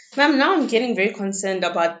Ma'am, now I'm getting very concerned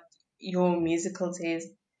about your musical taste.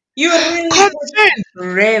 You really Concern. put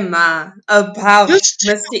Rema above Just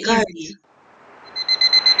Mr. chill, Easy. guys.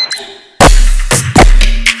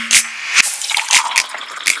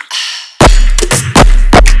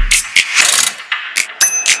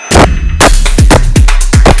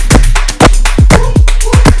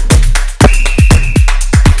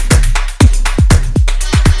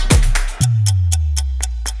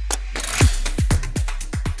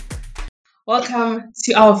 Welcome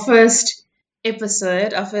to our first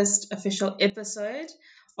episode, our first official episode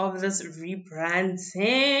of this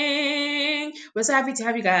rebranding. We're so happy to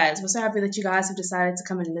have you guys. We're so happy that you guys have decided to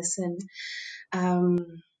come and listen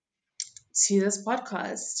um, to this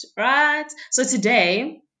podcast, right? So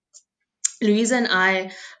today, Louisa and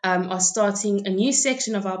I are starting a new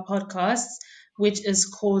section of our podcast, which is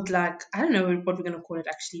called like, I don't know what we're going to call it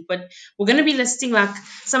actually, but we're going to be listing like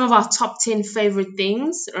some of our top 10 favorite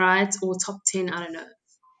things, right? Or top 10, I don't know,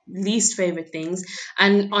 least favorite things.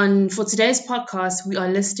 And on for today's podcast, we are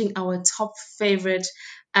listing our top favorite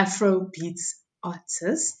Afrobeats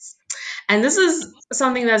artists. And this is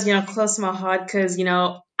something that's close to my heart because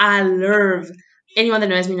I love anyone that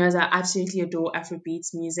knows me knows I absolutely adore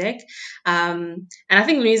Afrobeats music. And I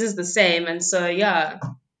think Louise is the same. And so yeah.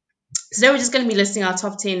 Today we're just gonna be listing our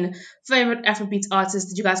top 10 favorite Afrobeats artists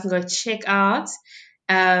that you guys can go check out.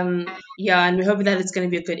 Yeah, and we hope that it's gonna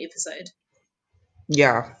be a good episode.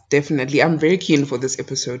 Yeah, definitely. I'm very keen for this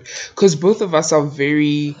episode because both of us are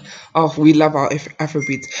very, oh, we love our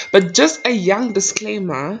Afrobeats. But just a young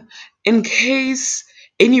disclaimer in case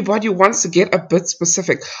anybody wants to get a bit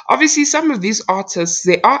specific. Obviously, some of these artists,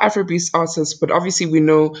 they are Afrobeats artists, but obviously we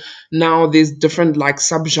know now there's different like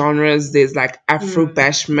subgenres. There's like Afro Mm,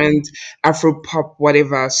 bashment, Afro pop,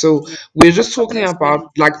 whatever. So yeah, we're just talking about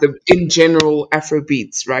bashment. like the in general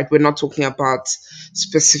Afrobeats, right? We're not talking about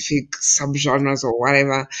specific subgenres or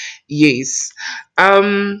whatever. Yes.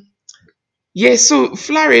 Um yeah, so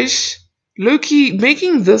Flourish, Loki,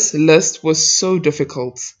 making this list was so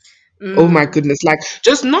difficult. Oh my Mm, goodness. Like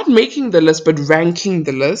just not making the list but ranking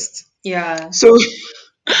the list. yeah. So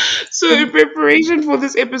so in preparation for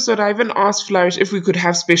this episode, I even asked Flourish if we could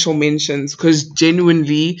have special mentions because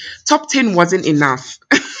genuinely top 10 wasn't enough.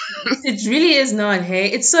 It really is not,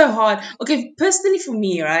 hey. It's so hard. Okay, personally for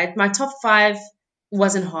me, right, my top five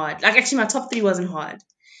wasn't hard. Like actually my top three wasn't hard.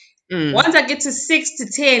 Mm, Once I get to 6 to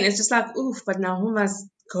 10, it's just like, oof, but now who must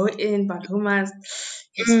go in, but who must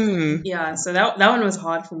it's mm. yeah, so that one was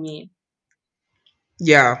hard for me.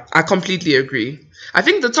 Yeah, I completely agree. I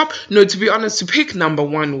think the top, no, to be honest, to pick number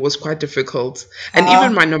one was quite difficult. And even Ah,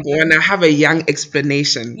 my number one, I have a young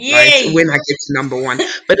explanation, right, yay! when I get to number one.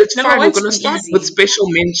 But it's Number fine. We're one going should to be start with easy. special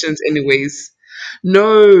mentions, anyways.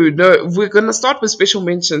 No, no, we're going to start with special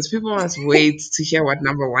mentions. People must wait to hear what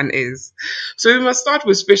number one is. So we must start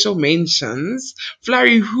with special mentions.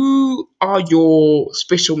 Flurry, who are your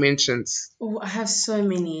special mentions? Oh, I have so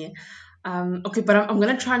many. Okay, but I'm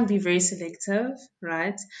gonna try and be very selective,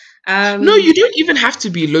 right? No, Um, you don't even have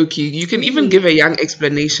to be low key. You can even give really? a young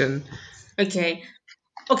explanation. Okay.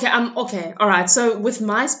 Okay, okay. All right. So with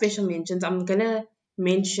my special mentions, I'm gonna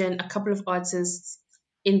mention a couple of artists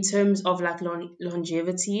in terms of like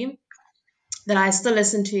longevity that I still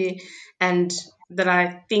listen to and that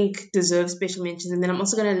I think deserve special mentions. And then I'm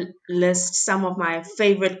also gonna list some of my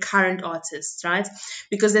favorite current artists, right?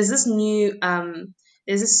 Because there's this new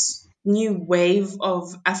wave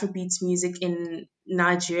of Afrobeats music in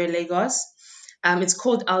Nigeria, Lagos. It's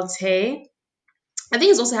called Alte. I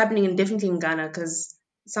think it's also happening definitely in Ghana because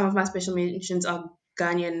some of my special mentions are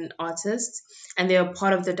Ghanaian artists and they are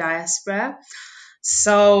part of the diaspora.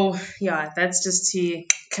 So yeah, that's just to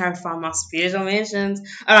clarify my special mentions.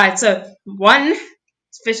 All right, so one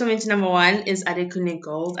special mention number one is Adekunle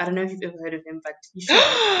Gold. I don't know if you've ever heard of him, but you should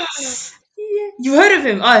have. Yeah, you heard of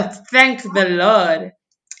him? Oh, thank the Lord.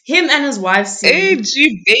 Him and his wife Simi,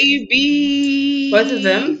 AG both of baby.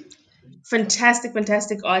 them, fantastic,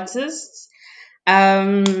 fantastic artists.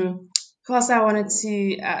 Um, who else I wanted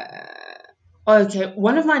to? Okay,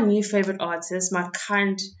 one of my new favorite artists, my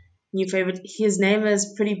current new favorite, his name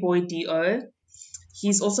is Pretty Boy Do.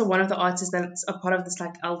 He's also one of the artists that's a part of this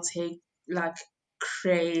like Alte like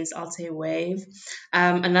craze, Alte wave.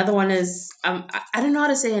 Another one is I don't know how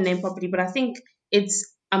to say her name properly, but I think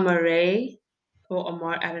it's Amare or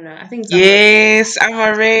Amar. I don't know. I think it's Amare. Yes,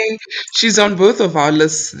 Amare. She's on both of our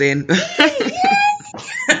lists then.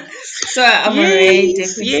 So Amare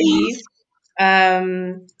Yes, yes.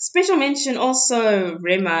 definitely. Special mention also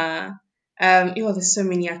Rema. There's so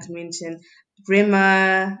many I can mention.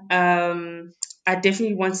 Rema. I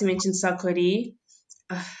definitely want to mention Sakori.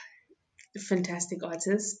 fantastic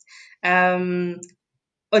artist. Um,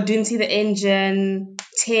 Odunsi the Engine,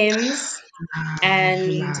 Thames,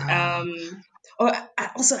 and La. oh,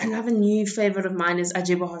 also another new favorite of mine is the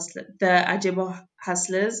Ajebo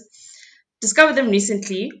Hustlers. Discovered them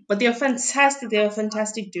recently, but they're fantastic. They're a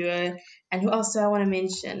fantastic duo. And who else do I want to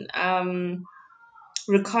mention?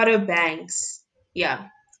 Ricardo Banks. Yeah.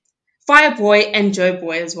 Fireboy and Joe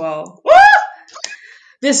Boy as well.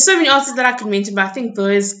 There's so many artists that I could mention, but I think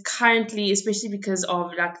those currently, especially because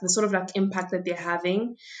of like the sort of like impact that they're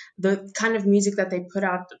having, the kind of music that they put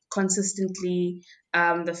out consistently,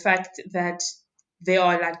 the fact that they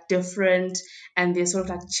are like different and they're sort of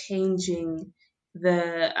like changing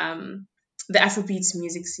the Afrobeats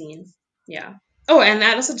music scene. Yeah. Oh, and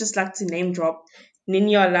I'd also just like to name drop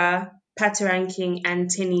Ninyola, Pataranking, and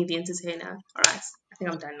Tenny the Entertainer. All right, I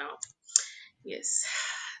think I'm done now. Yes,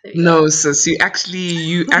 there we go. No, sis, you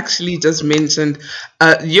actually just mentioned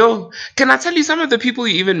yo, can I tell you some of the people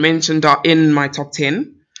you even mentioned are in my top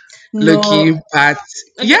 10? Loki, No. but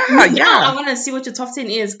Okay, yeah, now yeah. I want to see what your top 10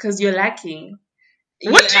 is because you're lacking.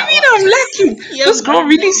 What do you mean I'm lacking? You're This girl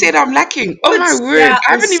really lacking. said I'm lacking. Oh But my word. yeah,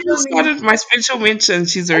 I haven't there's even so many. started my special mention.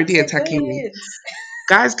 She's already Okay, go attacking me. ahead.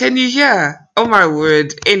 Guys, can you hear? Oh my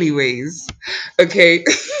word. Anyways, okay.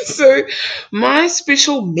 So my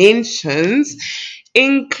special mentions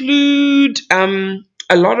include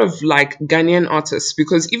a lot of like Ghanaian artists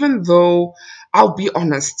because even though I'll be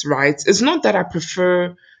honest, right? It's not that I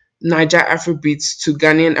prefer Niger Afrobeats to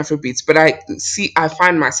Ghanaian Afrobeats, but I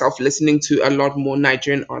find myself listening to a lot more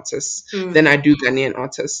Nigerian artists than I Mm, do Ghanaian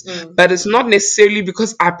artists. mm, But it's not necessarily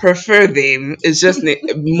because I prefer them. It's just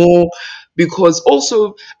more because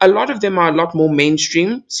also a lot of them are a lot more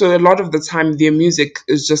mainstream. So a lot of the time their music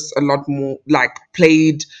is just a lot more like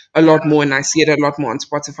played a yeah. lot more, and I see it a lot more on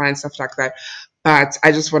Spotify and stuff like that. But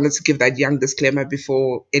I just wanted to give that young disclaimer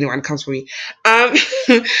before anyone comes for me. Um,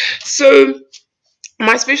 so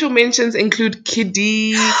my special mentions include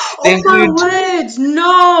Kiddy. They Oh my include word,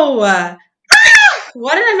 no!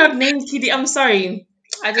 Why did I not name Kitty? I'm sorry.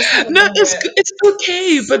 I just think of no, one word. it's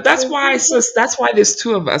okay, but that's why sis, that's why there's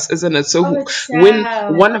two of us, isn't it? So Oh, when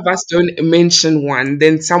child. one of us don't mention one,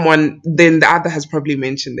 then the other has probably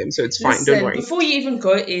mentioned them, so it's fine. Don't Listen, worry. before you even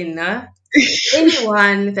go in,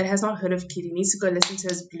 anyone that has not heard of Kitty needs to go listen to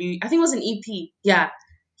his blue. I think it was an EP. Yeah,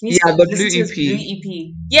 he needs to Yeah, go the blue listen to his blue EP.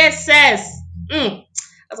 EP. Yes, sis.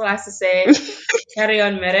 That's what I have to say. Carry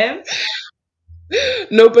on, madam.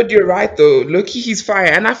 No, but you're right though. Loki, he's fire,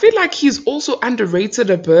 and I feel like he's also underrated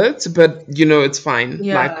a bit. But it's fine.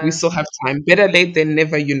 Like we Yeah. still have time. Better late than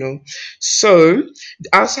never. So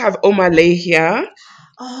I also have Omale here.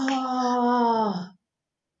 Oh,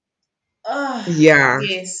 oh, Yeah.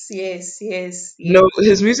 yes, yes, yes, yes, No,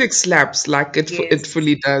 his music slaps like it yes.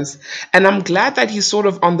 fully does, and I'm glad that he's sort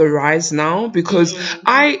of on the rise now because Mm,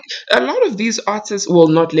 I a lot of these artists, well,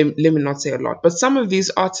 not let me not say a lot, but some of these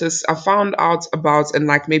artists I found out about in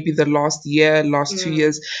like maybe the last year, last two mm.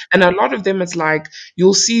 years, and a lot of them it's like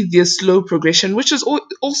you'll see this slow progression, which is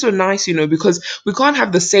also nice, because we can't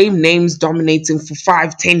have the same names dominating for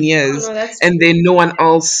 5, 10 years, Oh no, that's and true. then no one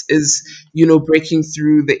else is breaking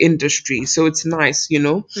through the industry. So it's nice.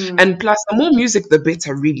 And Mm. plus, the more music, the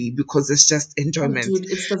better, really, because it's just Oh, enjoyment. dude,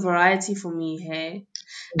 it's the variety for me, hey.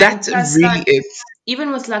 And That's plus, really like, it.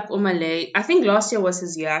 even with like Omale, I think last year was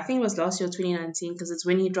his year. I think it was last year, 2019, because it's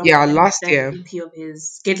when he dropped Yeah, that, last that year. EP of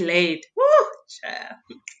his, Get Laid. Woo! Child.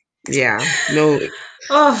 Yeah, no,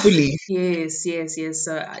 Oh, fully. yes, yes, yes.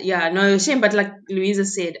 So, yeah, no shame. But like Louisa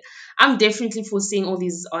said, I'm definitely foreseeing all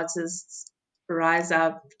these artists rise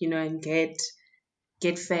up, and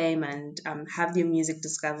get fame and have their music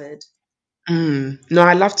discovered. No,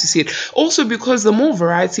 I love to see it. Also, because the more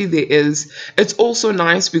variety there is, it's also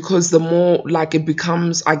nice because the more like it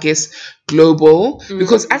becomes, I guess, global.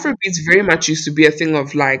 Because Mm, Afrobeats very much used to be a thing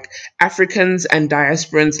of like Africans and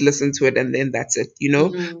diasporans listen to it and then that's it.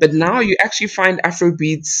 mm, But now you actually find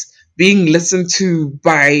Afrobeats being listened to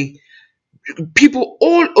by people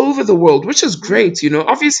all over the world, which is mm, great.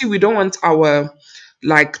 Obviously, we don't want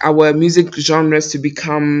our music genres to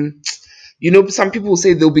become, some people will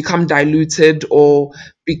say they'll become diluted or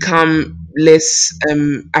become less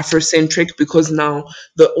Afrocentric because now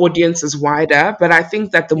the audience is wider. But I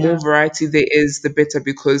think that the yeah. more variety there is, the better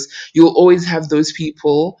because you'll always have those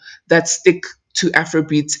people that stick to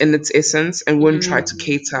Afrobeats in its essence and won't try to Mm,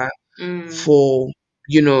 cater mm. for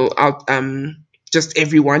out just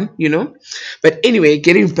everyone. But anyway,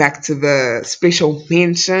 getting back to the special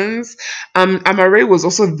mentions, Amare was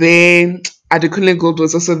also there. Adekunle Gold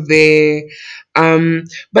was also there.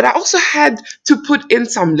 But I also had to put in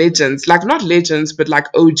some legends, like not legends, but like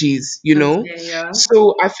OGs, you know. Okay, yeah.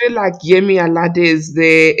 So I feel like Yemi Alade is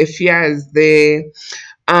there, Efia is there,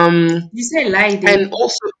 Did you say Lady? and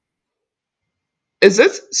also is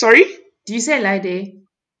it? Sorry, Do you say Lady?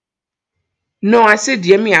 no, I said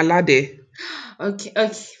Yemi Alade. Okay,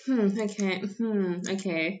 okay, okay,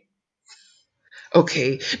 okay.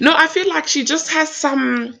 Okay, no, I feel like she just has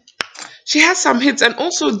some. She has some hits, and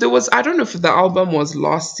also there was, I don't know if the album was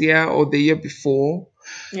last year or the year before.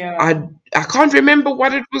 Yeah. I I can't remember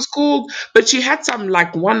what it was called, but she had some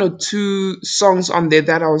like one or two songs on there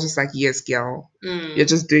that I was just like, yes, girl, you're Mm,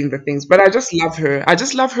 just doing the things. But I just love her. I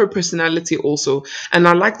just love her personality also, and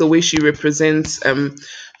I like the way she represents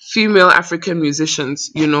female African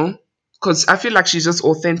musicians. You know, because I feel like she's just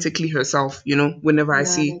authentically herself. You know, whenever I yeah,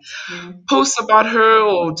 see that's true. posts about her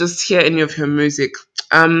or just hear any of her music.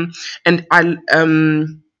 Um, and I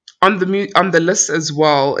on on the list as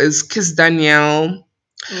well is Kiss Danielle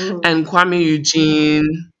Ooh. and Kwame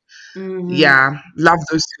Eugene. Mm-hmm. Yeah, love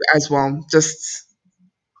those two as well. Just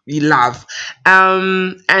love.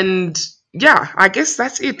 And yeah, I guess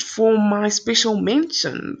that's it for my special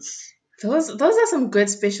mentions. Those are some good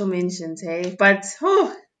special mentions, hey. But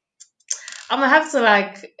I'm gonna have to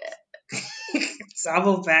like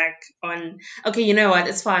double back on. Okay, you know what?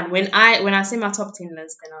 It's fine. When I say my top 10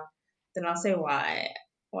 list, then I'll say why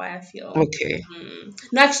I feel. Okay.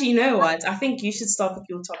 No, actually, you know what? I think you should start with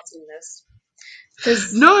your top 10 list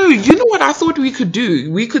because No, you know what I thought we could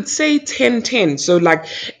do? We could say 10-10. So, like,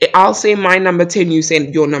 I'll say my number 10, you say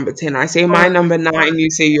your number 10. I say my oh, number 9,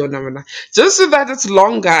 you say your number 9. Just so that it's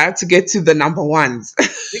longer to get to the number ones.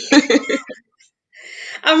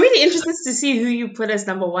 I'm really interested to see who you put as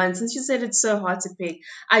number one since you said it's so hard to pick.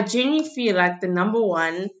 I genuinely feel like the number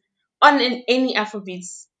one on any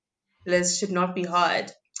Afrobeats list should not be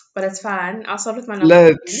hard, but it's fine. I'll start with my number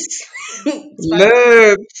 10. Let's. It's fine.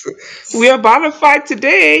 Let's. We're about to fight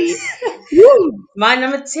today. Woo. My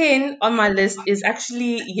number 10 on my list is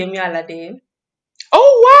actually Yemi Alade.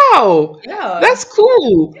 Oh, wow. Yeah. That's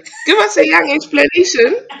cool. Give us a young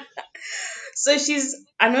explanation. So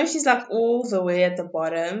I know she's like all the way at the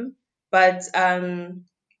bottom, but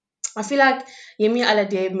I feel like Yemi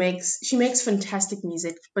Alade makes fantastic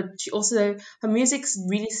music, but her music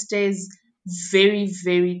really stays very,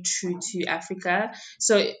 very true to Africa.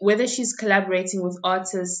 So whether she's collaborating with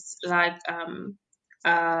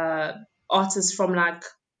uh artists from like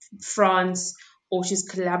France, or she's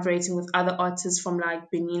collaborating with other artists from like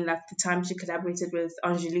Benin, like the time she collaborated with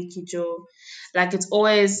Angelique Kidjo, like it's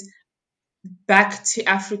always back to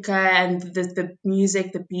Africa and the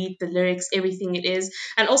music, the beat, the lyrics, everything it is.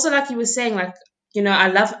 And also, like you were saying, like, I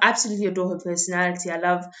love, absolutely adore her personality. I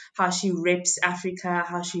love how she reps Africa,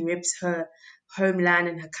 how she reps her homeland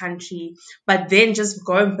and her country. But then just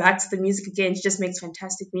going back to the music again, she just makes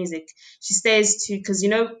fantastic music. She stays to, because,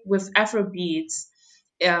 with Afro beats,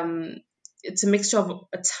 um, it's a mixture of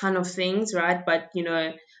a ton of things, right? But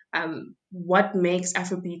what makes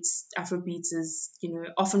Afrobeats is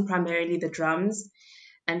often primarily the drums,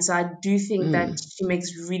 and so I do think that Mm. she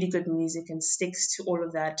makes really good music and sticks to all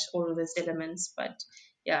of those elements. But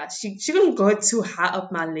yeah, she couldn't go too high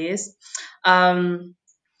up my list. Um,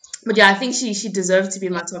 but yeah, I think she deserves to be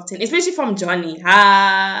in my top 10, especially from Johnny.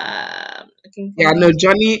 Looking Yeah, from no,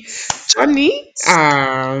 Johnny. Johnny?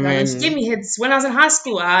 Ah, yeah, no, she gave man. me hits when I was in high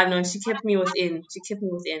school. No, she kept me within. She kept me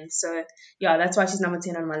within. So yeah, that's why she's number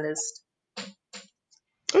 10 on my list.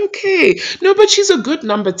 Okay. No, but she's a good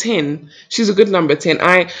number 10. She's a good number 10.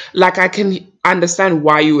 I can understand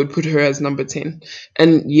why you would put her as number 10.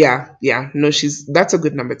 And yeah, yeah. No, that's a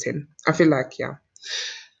good number 10. I feel like, yeah.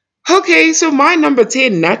 Okay, so my number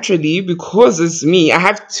 10 naturally because it's me. I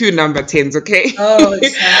have two number 10s, okay? Oh,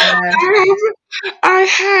 child. I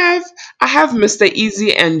have I have Mr.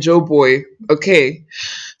 Easy and Joe Boy. Okay.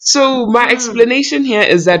 So my Mm, explanation here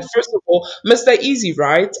is that first of all, Mr. Easy,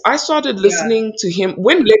 right? I started yeah. listening to him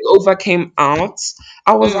when Leg Over came out.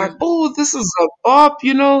 I was like, Mm, oh, this is a bop,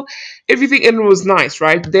 everything and it was nice,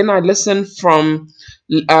 right? Then I listened from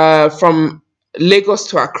Lagos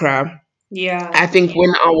to Accra. yeah. I think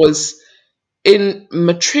when I was in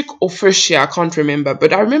matric or first year, I can't remember,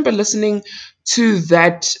 but I remember listening to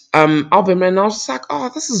that album and I was just like,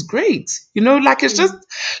 oh, this is great. Like it's just Mm,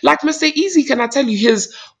 like Mr. Easy, can I tell you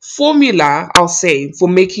his formula, I'll say, for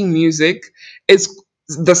making music is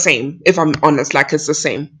the same, if I'm honest, like it's the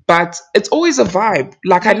same. But it's always a vibe.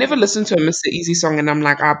 Like I never mm, listen to a Mr. Easy song and I'm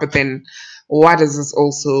like, but then what is this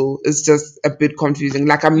also? It's just a bit confusing.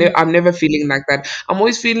 Like I'm mm, never feeling like that. I'm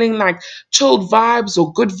always feeling like chilled vibes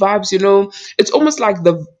or good vibes. It's almost like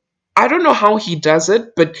I don't know how he does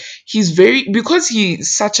it, but he's very, because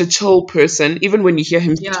he's such a chill person. Even when you hear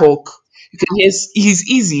him Yeah. talk, you can hear he's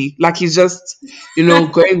easy, like he's just,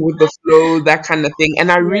 going with the flow, that kind of thing. And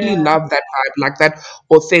I really Yeah. love that vibe, like that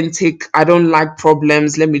authentic. I don't like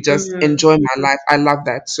problems. Let me just Mm, enjoy my life. I love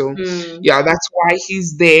that. So, mm, yeah, that's why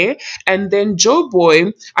he's there. And then Joe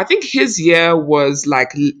Boy, I think his year was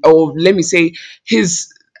like, or let me say, his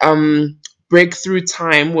breakthrough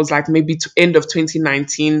time was like maybe to end of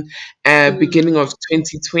 2019, beginning mm. of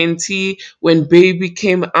 2020, when Baby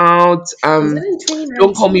came out. Was it in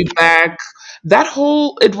Don't Call Me 2019? Back. That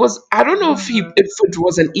whole, it was, I don't know Uh-huh. if it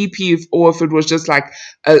was an EP, or if it was just like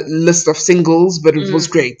a list of singles, but it was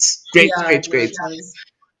Mm. great, great, Yeah, great, no, great. it was.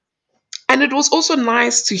 And it was also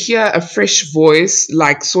nice to hear a fresh voice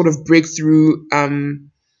like sort of break through,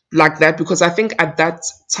 like that, because I think at that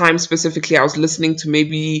time specifically I was listening to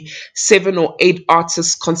maybe 7 or 8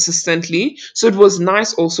 artists consistently, so it was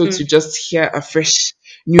nice also Mm. to just hear a fresh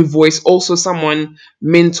new voice, also someone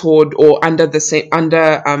mentored or under the same,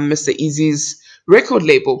 under Mr. Easy's record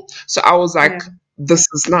label. So I was Yeah. like, this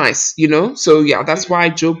is nice, so yeah, that's why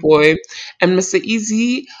Mm. Joe Boy and Mr.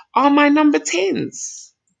 Easy are my number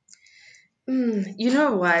 10s. You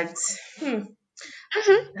know what? Hmm.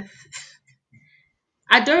 Mhm.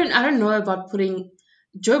 I don't know about putting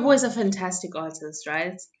Joe Boy is a fantastic artist,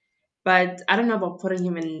 right? But I don't know about putting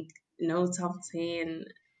him in no top 10.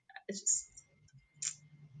 It's just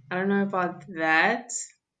I don't know about that.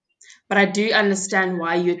 But I do understand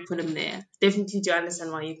why you'd put him there. Definitely do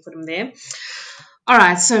understand why you'd put him there. All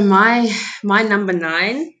right, so my number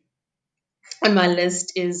 9 on my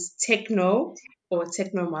list is Techno or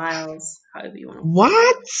Techno Miles, however you want to call him.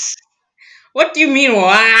 What? What do you mean,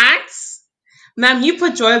 what? Ma'am, you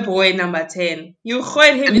put Joy Boy number 10. You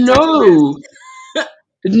heard him into the No, list.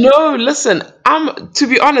 no, listen, to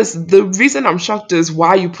be honest, the reason I'm shocked is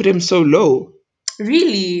why you put him so low.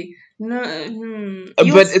 Really? No,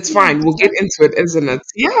 you'll But it's see. fine. We'll get Like, into it, isn't it?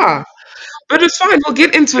 Yeah. But it's fine. We'll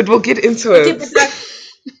get into it. We'll get into okay, it. but like,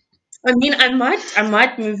 I mean, I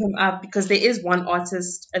might move him up because there is one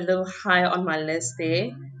artist a little higher on my list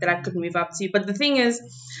there that I could move up to. But the thing is,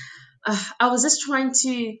 I was just trying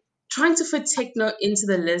to fit techno into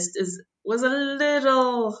the list is was a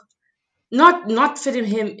little not fitting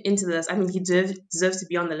him into this. I mean, he deserves to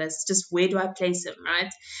be on the list. Just where do I place him, right?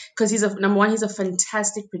 Because he's a number one. He's a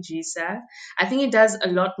fantastic producer. I think he does a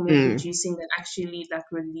lot more Mm, producing than actually like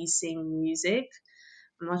releasing music.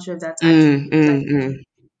 I'm not sure if that's mm, actually like mm, mm.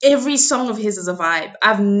 every song of his is a vibe.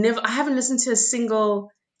 I haven't listened to a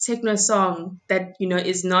single techno song that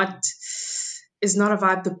is not a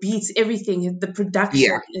vibe. The beats, everything, the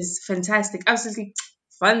Yeah. production is fantastic, absolutely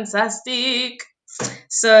fantastic.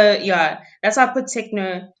 So yeah, that's why I put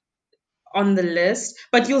techno on the list.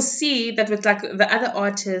 But you'll see that with like the other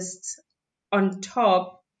artists on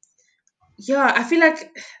top, yeah, I feel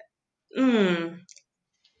like, mm,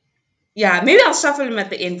 yeah, maybe I'll shuffle him at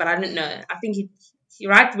the end, but I don't know. I think he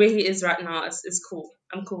right where he is right now is cool.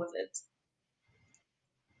 I'm cool with it.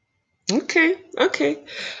 Okay, okay.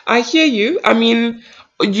 I hear you. I mean,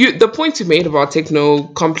 the point you made about techno,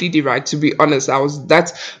 completely right. To be honest,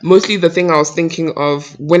 that's mostly the thing I was thinking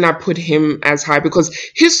of when I put him as high, because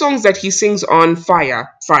his songs that he sings on fire,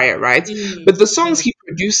 right? But the songs Yeah. he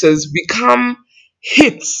produces become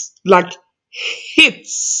hits, like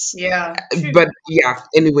hits. Yeah, true. But yeah,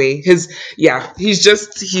 anyway, he's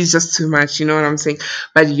just too much, you know what I'm saying?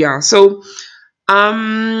 But yeah, so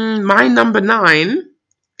my number 9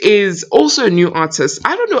 is also a new artist.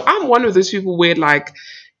 I don't know. I'm one of those people where like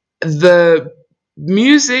the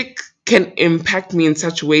music can impact me in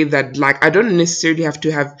such a way that like I don't necessarily have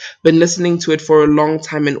to have been listening to it for a long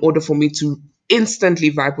time in order for me to instantly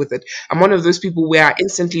vibe with it. I'm one of those people where I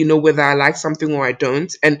instantly know whether I like something or I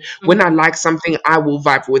don't. And when I Mhm. like something, I will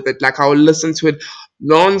vibe with it. Like I'll listen to it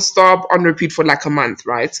non-stop on repeat for like a month,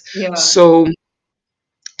 right? Yeah. So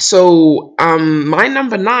my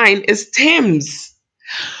number 9 is Thames.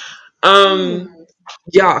 Um Mm.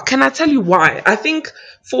 yeah, can I tell you why? I think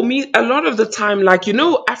for me, a lot of the time, like,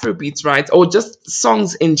 Afrobeats, right? Or just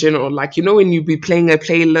songs in general, like, when you be playing a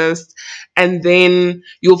playlist and then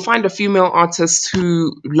you'll find a female artist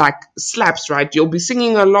who, like, slaps, right? You'll be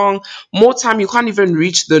singing along. More time, you can't even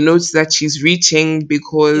reach the notes that she's reaching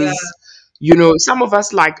Yeah. because, some of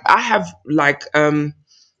us, like, I have, like,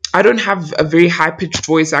 I don't have a very high pitched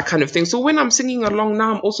voice, that kind of thing. So when I'm singing along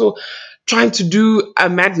now, I'm also trying to do a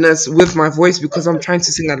madness with my voice because I'm trying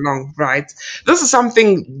to sing along, right? This is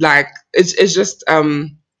something like it's just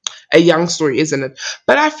a young story, isn't it?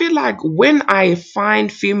 But I feel like when I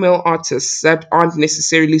find female artists that aren't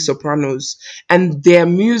necessarily sopranos and their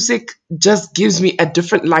music just gives me a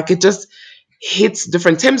different, like it just hits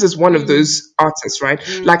different. Thames is one of Mm, those artists, right?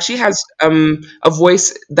 mm. Like she has a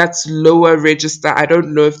voice that's lower register. I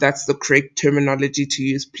don't know if that's the correct terminology to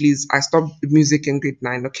use. Please, I stopped music in grade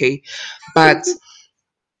 9, okay? But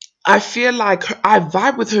I feel like I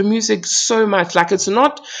vibe with her music so much. Like it's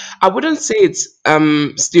not, I wouldn't say it's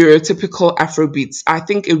stereotypical Afrobeats. I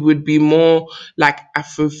think it would be more like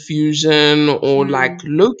Afrofusion or like Mm.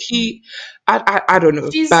 low key. I don't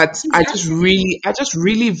know, but She's actually. I just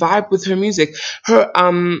really vibe with her music. Her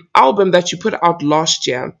album that she put out last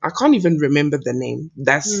year, I can't even remember the name.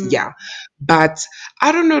 That's Mm, yeah. But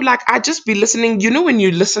I don't know, like I just be listening. You know when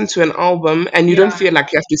you listen to an album and you don't yeah. feel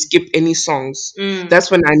like you have to skip any songs, Mm, that's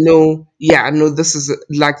when I know, yeah, I know this is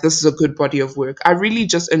a good body of work. I really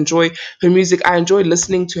just enjoy her music. I enjoy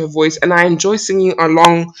listening to her voice and I enjoy singing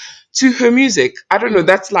along to her music. I don't know, mm,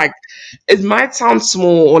 that's like it might sound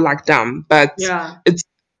small or like dumb, but yeah. it's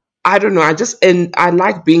I don't know, I just and I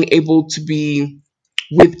like being able to be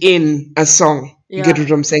within a song. You get Yeah.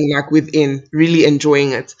 what I'm saying? Like within, really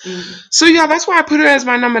enjoying it. Mm. So yeah, that's why I put her as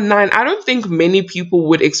my number 9. I don't think many people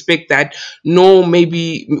would expect that, nor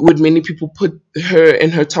maybe would many people put her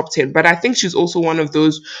in her top 10. But I think she's also one of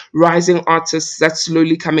those rising artists that's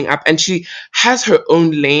slowly coming up, and she has her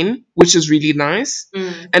own lane, which is really nice.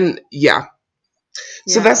 Mm. And yeah,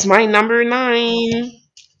 so Yeah. that's my number 9.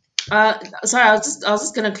 Sorry, I was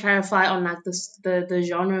just gonna clarify on like this the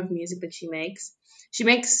genre of music that she makes. She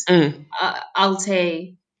makes Mm.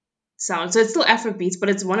 alte sound, so it's still Afrobeats, but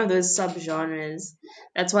it's one of those subgenres.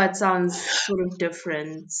 That's why it sounds sort of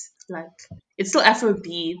different. Like it's still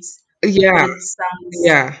Afrobeats, but Yeah, it sounds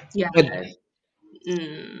yeah. yeah, But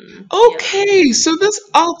yeah. okay, so this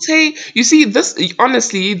Alte, you see, this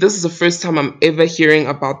honestly, this is the first time I'm ever hearing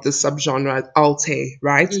about this subgenre Alte,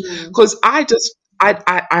 right? Mm. Because I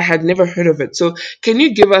had never heard of it. So can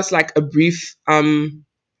you give us like a brief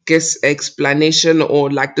guess explanation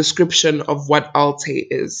or like description of what Alte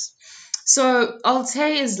is? So Altair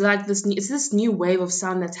is like this new, it's this new wave of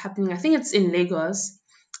sound that's happening. I think it's in Lagos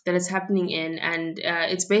that it's happening in, and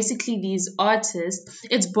it's basically these artists.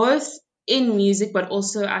 It's both in music, but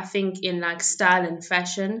also I think in like style and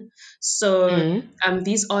fashion. So Mm,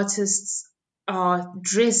 these artists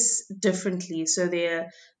dress differently. So they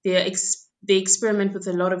experiment with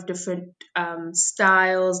a lot of different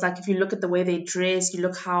styles. Like if you look at the way they dress, you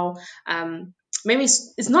look how maybe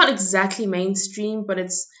it's not exactly mainstream, but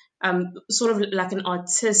it's sort of like an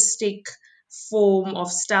artistic form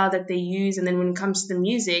of style that they use. And then when it comes to the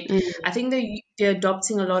music, mm, I think they're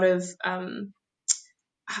adopting a lot of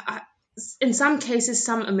in some cases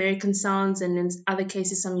some American sounds and in other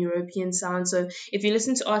cases some European sounds. So if you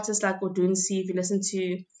listen to artists like Odunsi, if you listen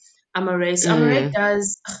to Amare, so Amare mm,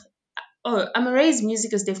 does Amare's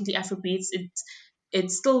music is definitely Afrobeats.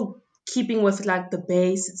 It's still keeping with like the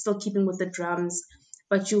bass, it's still keeping with the drums,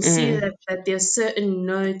 but you'll see mm, that there's certain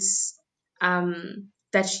notes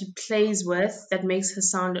that she plays with that makes her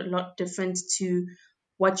sound a lot different to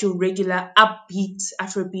what your regular upbeat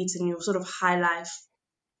Afrobeats and your sort of high life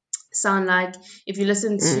sound like. If you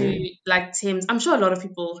listen mm. to like Thames, I'm sure a lot of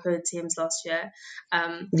people heard Thames last year.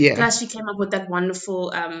 Yeah. Plus she came up with that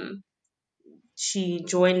wonderful she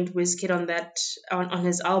joined Wizkid on that on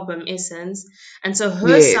his album Essence, and so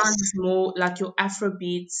her sound Yes. is more like your Afro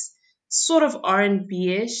beats, sort of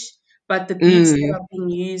R&B ish, but the beats that Mm, are being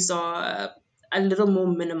used are a little more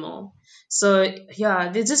minimal. So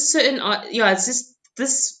yeah, there's just certain yeah, it's just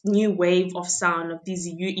this new wave of sound of these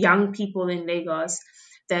young people in Lagos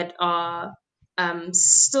that are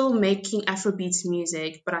still making Afrobeats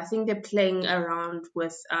music, but I think they're playing around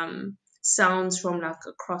with sounds from like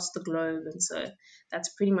across the globe, and so that's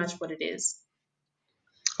pretty much what it is.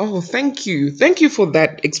 oh, thank you. Thank you for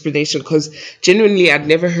that explanation because genuinely I'd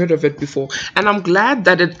never heard of it before. And I'm glad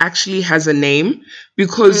that it actually has a name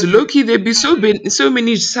because Mm, Loki, there'd be so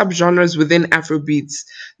many subgenres within Afrobeats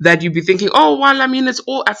that you'd be thinking, oh, well, I mean, it's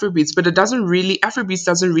all Afrobeats, but it doesn't really, Afrobeats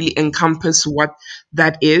doesn't really encompass what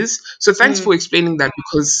that is. So thanks mm, for explaining that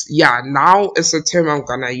because, yeah, now it's a term I'm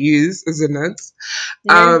gonna use, isn't it?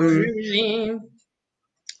 Um, literally.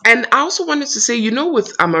 and I also wanted to say,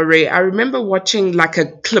 with Amare, I remember watching like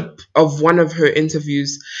a clip of one of her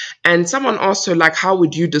interviews, and someone asked her, like, how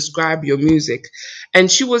would you describe your music? And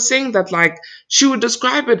she was saying that, like, she would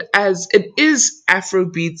describe it as it is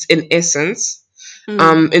Afrobeats in essence,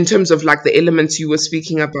 Mm. in terms of like the elements you were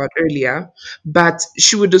speaking about earlier, but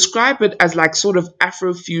she would describe it as like sort of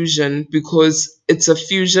Afrofusion because it's a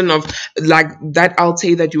fusion of like that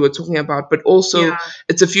Alte that you were talking about, but also Yeah.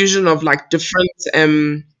 it's a fusion of like different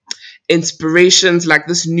inspirations, like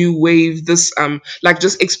this new wave, this like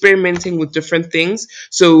just experimenting with different things.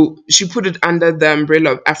 So she put it under the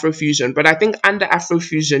umbrella of Afrofusion, but I think under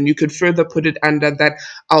Afrofusion you could further put it under that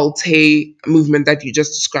Alte movement that you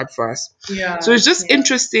just described for us. So Yeah. it's just Yeah.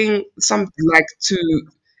 interesting, some like to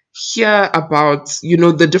hear about, you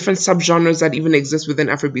know, the different subgenres that even exist within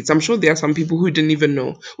Afrobeats. I'm sure there are some people who didn't even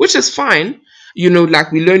know, which is fine. You know,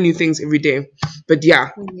 like we learn new things every day. But yeah.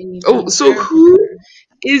 We Oh, do. so Very, very who true.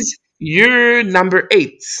 is your number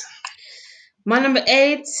eight? My number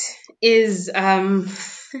eight is Olamide.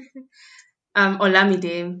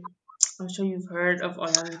 I'm sure you've heard of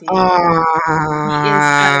Olamide. He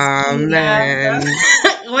is a Ah, singer. man.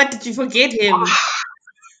 What, did you forget him?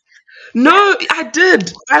 No, I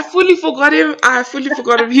did. I fully forgot him. I fully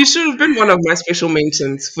forgot him. He should have been one of my special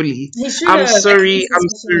mentions, fully. He should I'm have at sorry. least a I'm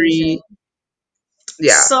special mention. sorry.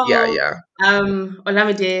 Yeah, yeah, So, yeah.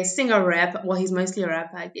 Olamide, singer rap. Well, he's mostly a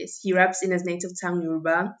rapper, I guess. He raps in his native tongue,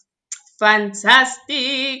 Yoruba.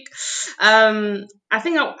 Fantastic. I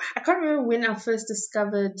think I can't remember when I first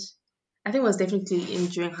discovered. I think it was definitely in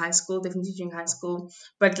during high school, definitely during high school.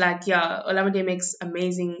 But like, yeah, Olamide makes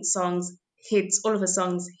amazing songs, hits. All of his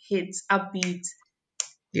songs hits, upbeat.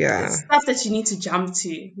 Yeah. It's stuff that you need to jump to.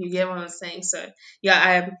 You get what I'm saying? So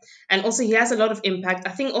yeah, and also he has a lot of impact.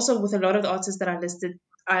 I think also with a lot of the artists that I listed,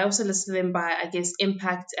 I also listed them by, I guess,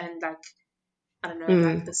 impact and like, I don't know,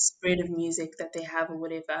 like Mm, the spread of music that they have or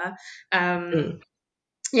whatever. Um, mm.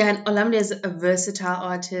 yeah, and Olamide is a versatile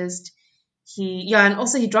artist. And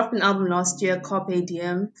also he dropped an album last year, Carpe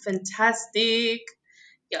Diem. Fantastic.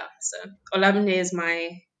 Yeah, so Olamide is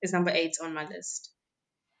number 8 on my list.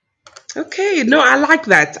 Okay, no, I like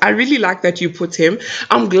that. I really like that you put him.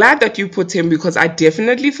 I'm glad that you put him because I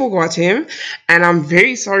definitely forgot him. And I'm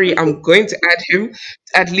very sorry. I'm going to add him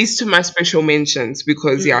at least to my special mentions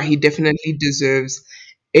because, yeah, he Mm, definitely deserves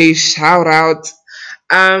a shout out.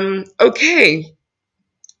 Okay.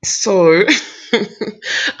 So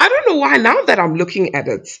I don't know why now that I'm looking at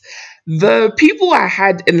it, the people I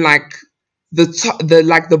had in like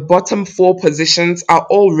the bottom four positions are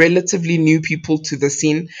all relatively new people to the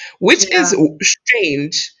scene, which is yeah.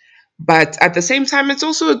 strange. But at the same time, it's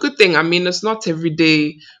also a good thing. I mean, it's not every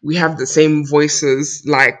day we have the same voices,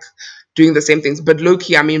 like doing the same things. But low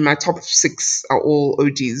key, I mean, my top six are all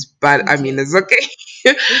OGs. But I mean, Okay. it's okay.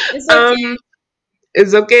 It's um, okay.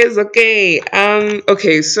 it's okay. It's okay.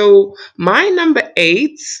 Okay. So my number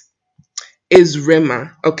eight is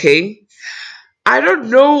Rema. Okay. I don't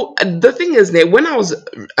know. The thing is that when I was,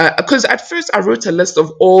 because at first I wrote a list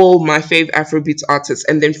of all my fave Afrobeats artists,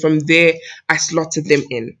 and then from there I slotted them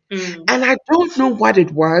in. Mm, And I don't know what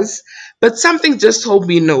it was, but something just told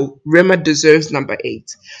me no, Rema deserves number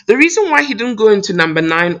eight. The reason why he didn't go into number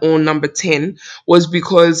nine or number 10 was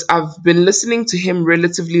because I've been listening to him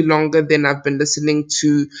relatively longer than I've been listening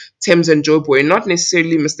to Thames and Joe Boy, not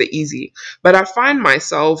necessarily Mr. Easy, but I find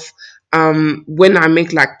myself when I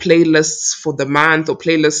make like playlists for the month or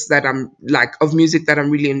playlists that I'm like of music that I'm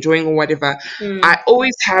really enjoying or whatever, I mm,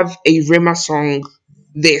 always have a Rema song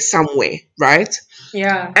there somewhere, right?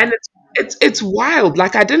 yeah. And it's wild.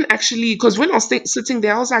 Like I didn't actually, because when I was sitting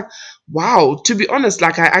there, I was like, wow. To be honest,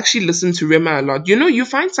 like I actually listen to Rema a lot. You know, you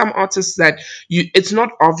find some artists that it's not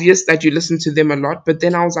obvious that you listen to them a lot, but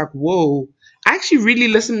then I was like, whoa. I actually really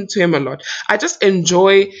listen to him a lot. I just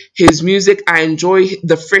enjoy his music. I enjoy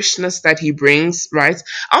the freshness that he brings, right?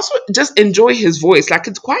 I also just enjoy his voice. Like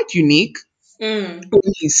it's quite unique Mm,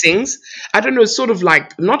 when he sings. I don't know, it's sort of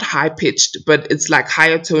like not high pitched, but it's like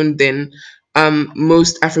higher toned than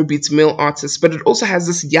most Afrobeats male artists. But it also has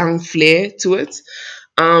this young flair to it.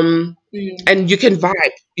 Um, mm. and you can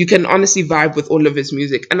vibe. You can honestly vibe with all of his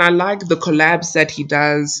music. And I like the collabs that he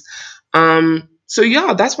does. So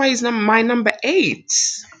yeah, that's why he's my number eight.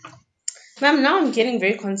 Ma'am, now I'm getting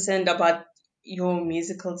very concerned about your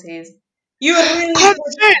musical taste. You really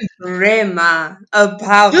Concern. put Rema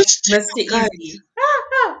above Just Mr. chill, guys. Easy.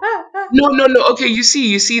 No, no, no. Okay, you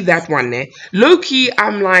see that one there. Low key,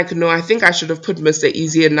 I'm like, no, I think I should have put Mr.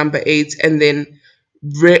 Easy at number eight, and then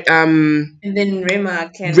Re- um And then Rema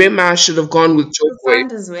can Rema should have gone with Joe he'll Boy,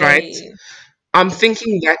 find his right? way. I'm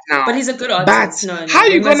thinking that now. But he's a good But artist. No, how no,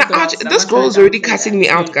 you Rema's a gonna good out? artist. I'm This not gonna girl's already downplay that. cutting me No,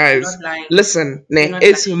 out, no, you're guys. not lying. Listen, You're ne, not it's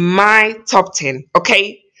lying. my top 10,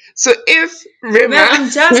 okay? So if Ma'am, Rema I'm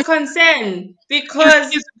just concerned he's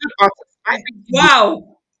because a good artist, I think he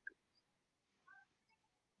wow.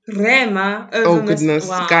 Rema Oh over Mr. goodness,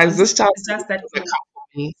 Wow, guys, this child it's is just that gonna deep come for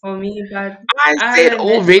me. for me, but I other said than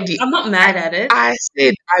that, already. I'm not mad at it. I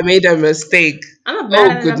said I made a mistake. I'm not mad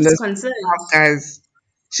Oh at it. I'm just goodness, concerned. guys,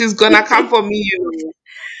 she's gonna come for me. You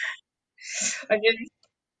Okay,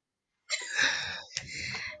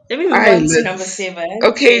 let me move on to number eyelids. seven.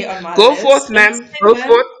 Okay, Okay, on my go list, forth, ma'am. Go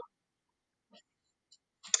forth.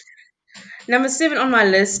 Number seven on my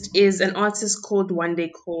list is an artist called One Day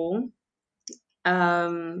Call.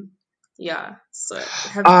 Um, yeah. So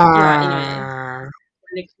have yeah. Anyway, Ah,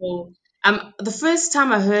 Nicole. The first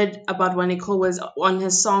time I heard about One Nicole was on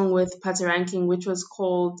his song with Pata Ranking, which was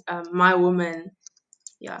called "My Woman."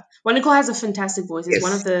 Yeah, One Nicole has a fantastic voice. He's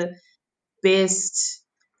one yes. of the best.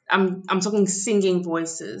 I'm talking singing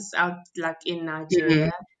voices out like in Mhm.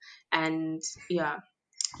 Nigeria, and yeah,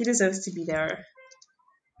 he deserves to be there.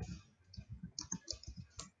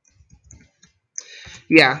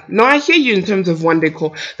 Yeah, no, I hear you in terms of One Day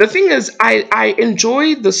Call. The thing is, I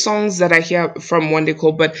enjoy the songs that I hear from One Day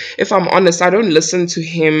Call, but if I'm honest, I don't listen to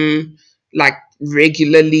him like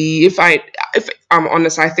regularly. If I'm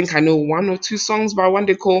honest, I think I know one or two songs by One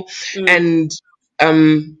Day Call, Mm, and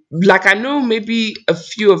like I know maybe a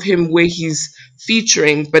few of him where he's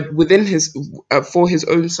featuring, but within his for his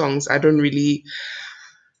own songs, I don't really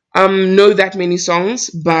know that many songs.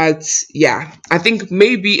 But yeah, I think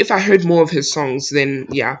maybe if I heard more of his songs, then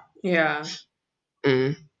yeah. yeah.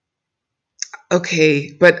 Mm.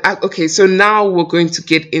 Okay, but okay, so now we're going to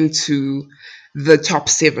get into the top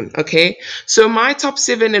seven. Okay, so my top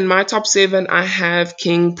seven, in my top seven, I have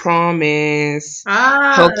King Promise.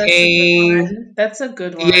 Ah, that's a good Okay, one. That's a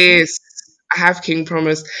good one. yes, I have King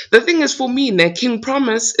Promise. The thing is, for me, now, King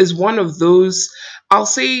Promise is one of those, I'll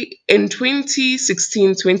say in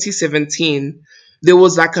 2016, 2017, there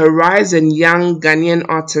was like a rise in young Ghanaian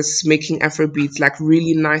artists making Afrobeats, like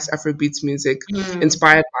really nice Afrobeats music, Mm,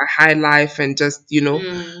 inspired by high life and just, you know.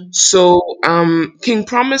 mm, So King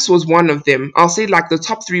Promise was one of them. I'll say like the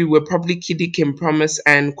top three were probably Kiddy, King Promise,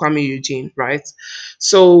 and Kwame Eugene, right?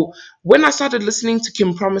 So when I started listening to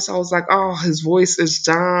Kim Promise, I was like, oh, his voice is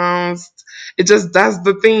just, it just does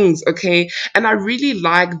the things, okay? And I really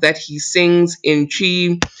like that he sings in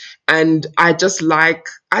Chi, and I just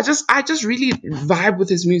really vibe with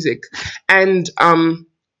his music. And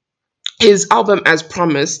his album As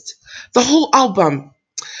Promised, the whole album,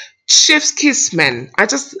 Chef's Kiss, man. I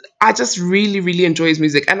just really, really enjoy his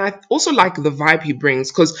music. And I also like the vibe he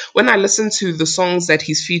brings, because when I listen to the songs that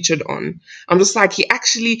he's featured on, I'm just like, he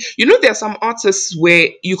actually, you know, there are some artists where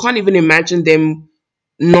you can't even imagine them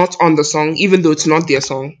not on the song, even though it's not their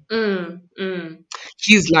song. mm.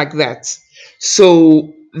 He's like that.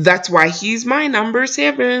 So that's why he's my number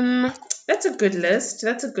seven. That's a good list.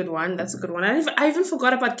 That's a good one. That's a good one. I even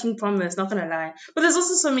forgot about King Promise. Not gonna lie, but there's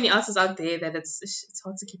also so many artists out there that it's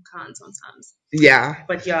hard to keep count sometimes. Yeah.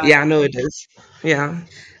 But yeah. Yeah, I know it is. Yeah.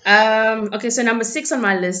 Okay. So number six on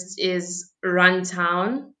my list is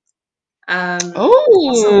Runtown.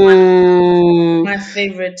 Also one of Oh, my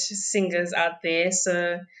favorite singers out there.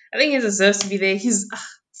 So I think he deserves to be there. He's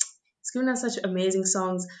given us such amazing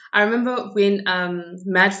songs. I remember when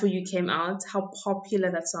Mad for You came out, how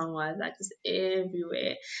popular that song was, like just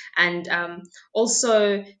everywhere. And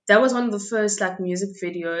also that was one of the first like music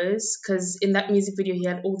videos, because in that music video he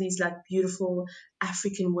had all these like beautiful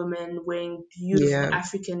African women wearing beautiful yeah.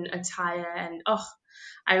 African attire, and oh,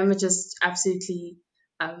 I remember just absolutely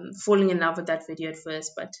falling in love with that video at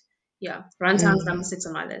first. But yeah, Runtown's Mm. number six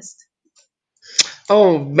on my list.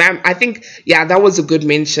 Oh, ma'am, I think yeah, that was a good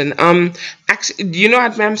mention. Actually, you know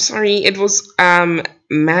what, ma'am? Sorry, it was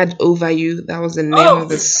 "Mad Over You." That was the name of Oh,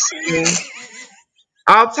 the song.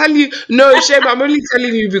 I'll tell you. No, shame. I'm only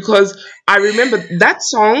telling you because I remember that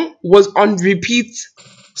song was on repeat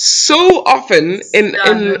so often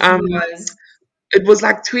yeah, no, in it was. it was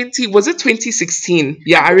like 20, was it 2016? I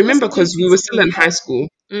Yeah, I think it was remember because we were still 2016. in high Yeah. school.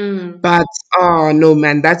 Mm, But oh no,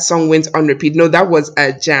 man, that song went on repeat. No, that was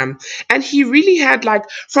a jam. And he really had like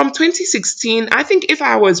from 2016, I think if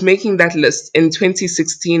I was making that list in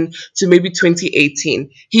 2016 to maybe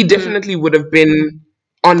 2018, he mm, definitely would have been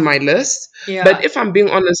on my list. But yeah, if I'm being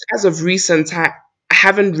honest, as of recent, I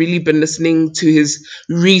haven't really been listening to his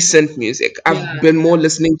recent music. I've yeah, been more yeah.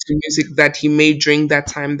 listening to music that he made during that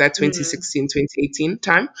time, that Mm, 2016, 2018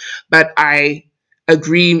 time. But I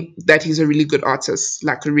agree that he's a really good artist,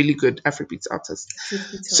 like a really good Afrobeats artist. truth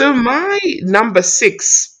be So told. my number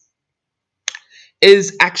six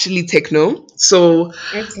is actually techno. So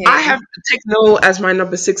I Okay. have techno as my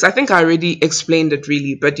number six. I think I already explained it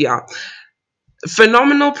really, but yeah.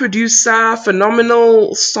 Phenomenal producer,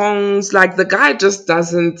 phenomenal songs. Like the guy just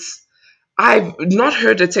doesn't. I've not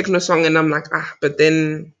heard a techno song and I'm like, but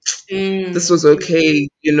then this Mm, was okay.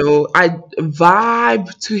 I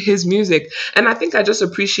vibe to his music. And I think I just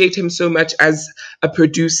appreciate him so much as a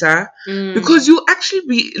producer because mm, you actually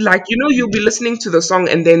be like, you'll be listening to the song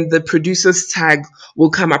and then the producer's tag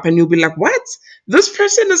will come up and you'll be like, what? This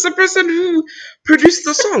person is the person who produced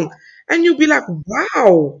the song. And you'll be like,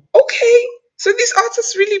 wow, okay. So these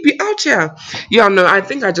artists really be out here. Yeah, no, I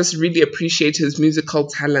think I just really appreciate his musical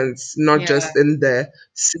talents, not yeah, just in the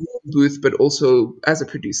singing booth, but also as a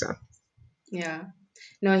producer. yeah.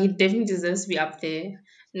 No, he definitely deserves to be up there.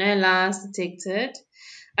 No last detected.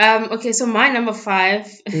 Okay, so my number five.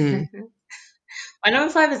 Mm. My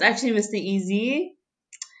number five is actually Mr. Easy.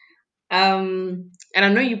 And I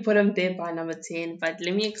know you put him there by number 10, but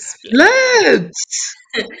let me explain. Let's.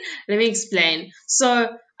 Let me explain.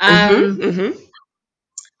 So, Mm-hmm, mm-hmm.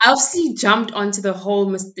 I obviously jumped onto the whole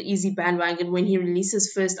Mr. Easy bandwagon when he released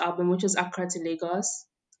his first album, which was Accra to Lagos.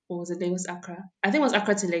 Or was it Lagos Accra? I think it was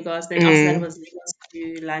Accra to Lagos. Then after that, it Mm. was Lagos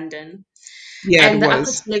to London. Yeah, it And the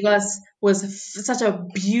Accra to was. Lagos was such a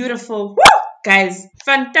beautiful, guys,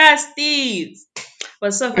 fantastic,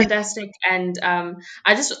 was so fantastic. And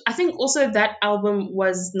I think also that album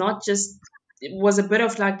was not just, it was a bit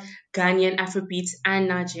of like Ghanaian Afrobeats and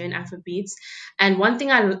Nigerian Afrobeats. And one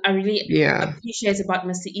thing I really Yeah. appreciate about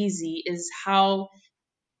Mr. Easy is how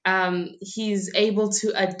he's able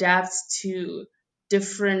to adapt to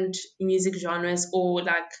different music genres, or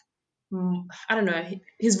like, I don't know,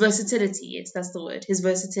 his versatility. Yes, that's the word. His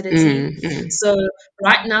versatility. Mm, mm, So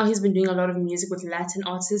right now he's been doing a lot of music with Latin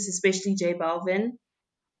artists, especially J Balvin.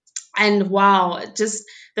 And wow, just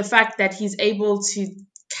the fact that he's able to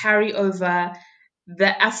carry over the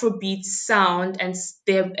Afrobeat sound, and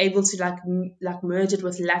they're able to like like merge it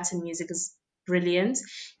with Latin music is brilliant.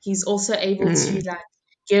 He's also able to mm, like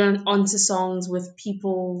get onto songs with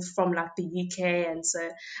people from like the UK. And so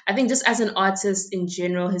I think just as an artist in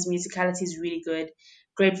general, his musicality is really good.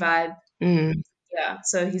 Great vibe. mm. Yeah,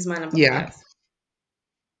 so he's my number Yeah. five.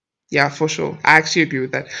 Yeah, for sure. I actually agree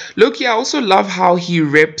with that. Loki, I also love how he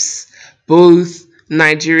rips both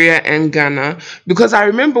Nigeria and Ghana because I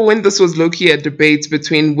remember when this was Loki a debate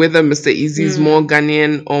between whether Mr. Easy is more Mm,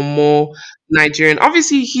 Ghanaian or more Nigerian.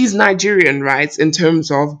 Obviously, he's Nigerian, right, in terms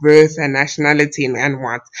of birth and nationality and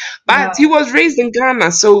what. But yeah, he was raised in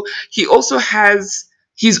Ghana, so he's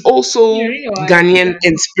he also really was. Ghanaian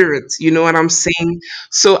in spirit. You know what I'm saying?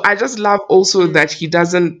 So I just love also Mm, that he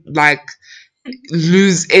doesn't like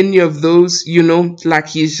lose any of those, like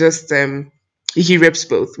he reps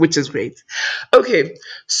both, which is great. Okay,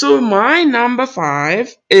 so my number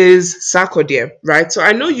five is Sarkodie, right? So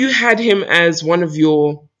I know you had him as one of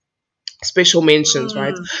your special mentions,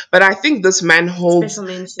 right? mm, But I think this man holds special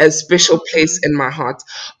a mention. special place Mm, in my heart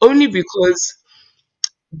only because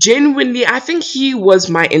genuinely, I think he was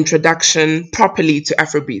my introduction properly to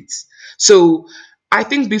Afrobeats. So I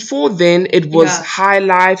think before then it was yeah. high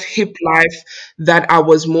life, hip life that I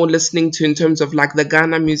was more listening to in terms of like the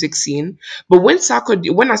Ghana music scene. But when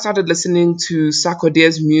I started listening to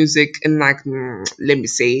Sarkodie's music in like let me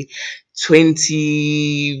say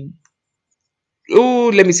 20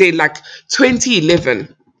 let me say like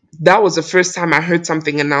 2011, that was the first time I heard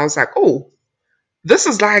something and I was like, oh, this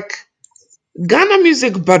is like Ghana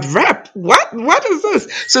music, but rap. What? What is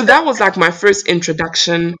this? So that was like my first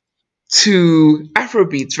introduction to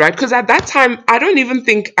Afrobeats, right? Because at that time, I don't even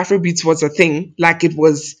think Afrobeats was a thing. Like it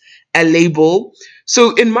was a label.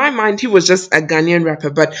 So in my mind, he was just a Ghanaian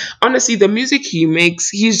rapper. But honestly, the music he makes,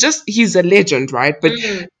 he's a legend, right? But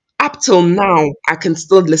Mm, up till now, I can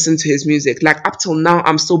still listen to his music. Like up till now,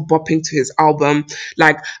 I'm still bopping to his album.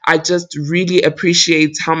 Like I just really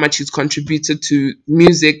appreciate how much he's contributed to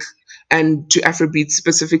music and to Afrobeat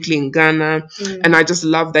specifically in Ghana. And I mm, just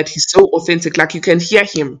love that he's so authentic. Like you can hear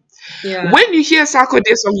him. yeah. When you hear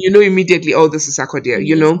Sarkodie song, you know immediately, oh, this is Sarkodie.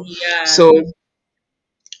 Immediately, yeah. So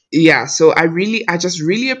yeah, so I just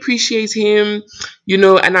really appreciate him,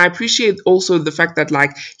 and I appreciate also the fact that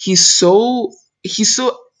like he's so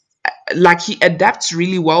like he adapts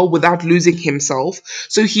really well without losing himself.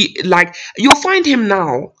 So he like you'll find him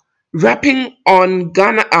now rapping on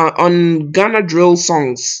Ghana drill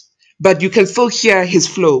songs, but you can still hear his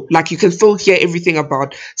flow. Like you can still hear everything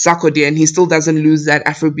about Sarkodie, and he still doesn't lose that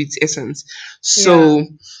Afrobeats essence. Yeah. So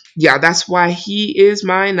yeah, that's why he is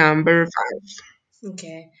my number five.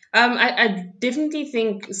 Okay. I definitely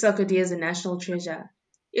think Sarkodie is a national treasure,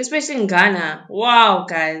 especially in Ghana. Wow,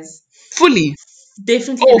 guys. Fully,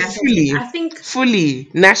 Definitely a oh, national treasure. fully, I think, fully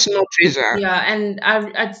national treasure. yeah, and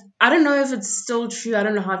I don't know if it's still true. I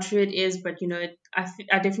don't know how true it is, but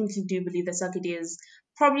I definitely do believe that Sakudi is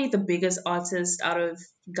probably the biggest artist out of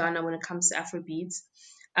Ghana when it comes to Afrobeats.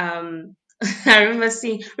 I remember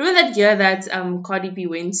that year that Cardi B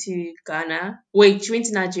went to Ghana. Wait, she went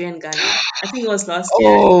to Nigeria and Ghana. I think it was last year.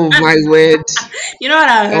 Oh my word. You know what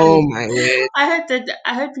I heard? Oh my word.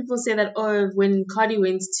 I heard people say that, oh, when Cardi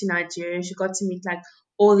went to Nigeria, she got to meet like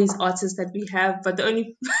all these artists that we have, but the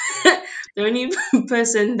only the only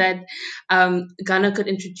person that Ghana could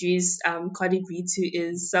introduce Cardi B to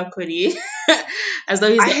is Sakuri, as though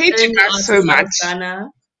he's I the hate you only guys so artist out of much. Ghana.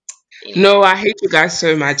 You No, know, I hate you guys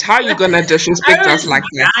so much. How are you gonna I disrespect us was like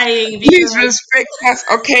that? dying Please because respect us,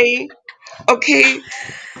 okay? Okay?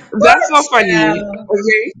 That's what? not Yeah. funny,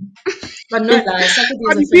 okay? But no lies, Sakudi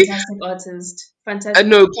is a Cardi B, fantastic artist. Fantastic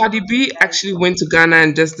no, Cardi B guy. actually went to Ghana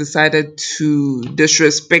and just decided to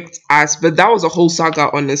disrespect us, but that was a whole saga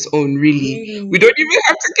on its own, really. We Really. don't even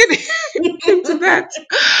have to get into that.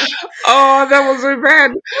 Oh, that was so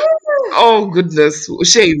bad. Oh goodness,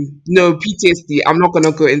 shame. No PTSD. I'm not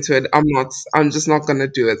gonna go into it. I'm not. I'm just not gonna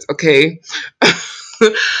do it. Okay. Yeah.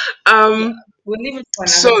 um. We'll leave it for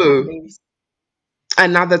another time, So babes.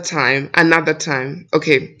 another time. Another time.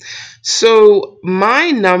 Okay. So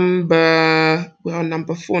my number. We're on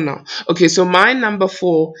number four now. Okay. So my number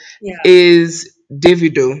four Yeah. is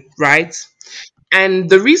Davido, right? And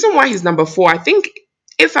the reason why he's number four, I think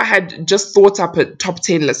if I had just thought up a top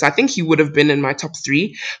 10 list, I think he would have been in my top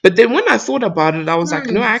three. But then when I thought about it, I was like,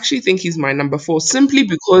 no, Hmm. I actually think he's my number four simply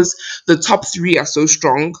because the top three are so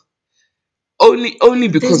strong. Only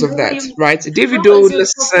because There's of nobody. that, right? How Davido, is your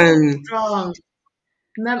top four listen, strong?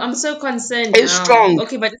 Ma'am, I'm so concerned it's now. strong.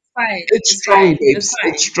 Okay, but it's fine. It's It's strong, fine. It's babes.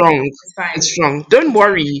 It's fine. strong. It's fine. It's strong. Don't Okay.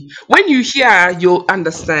 worry. When you hear, you'll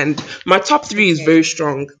understand. My top three is Okay. very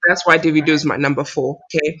strong. That's why All Davido is right. my number four.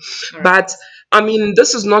 Okay. All right. But I mean,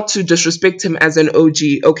 this is not to disrespect him as an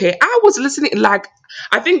OG. Okay. I was listening, like,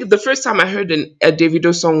 I think the first time I heard a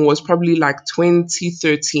Davido song was probably like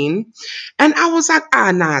 2013. And I was like,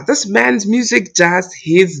 ah, nah, this man's music just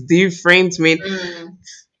hits different, man. Mm.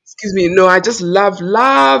 Excuse me, no, I just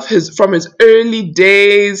love his from his early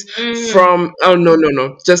days. Mm. From oh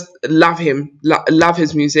no, just love him, love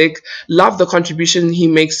his music, love the contribution he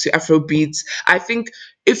makes to Afrobeats. I think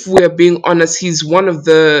if we're being honest, he's one of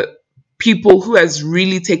the people who has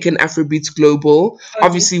really taken Afrobeats global. Oh,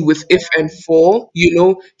 Obviously definitely. with If and Fall,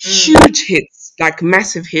 Mm. huge hits, like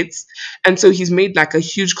massive hits, and so he's made like a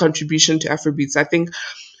huge contribution to Afrobeats. I think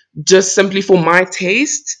just simply for my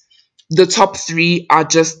taste, the top three are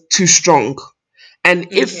just too strong. And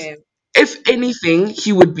Okay. if anything,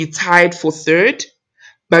 he would be tied for third. All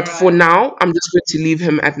But for right. now, I'm just going to leave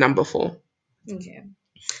him at number four. Okay.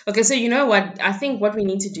 Okay. So you know what? I think what we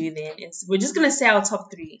need to do then is we're just gonna say our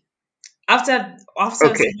top three. After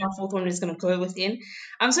Okay. saying our fourth one, we're just gonna go within.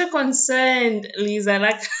 I'm so concerned, Lisa.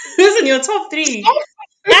 Like, who's in your top three? Stop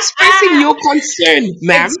expressing your concern,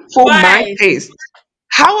 ma'am, It's for my fine. taste.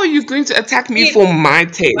 How are you going to attack me It's for my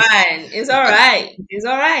taste? fine. It's all right. It's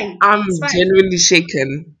all right. I'm It's fine. genuinely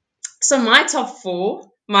shaken. So my top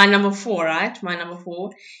four, my number four, right? My number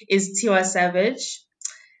four is Tiwa Savage.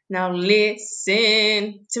 Now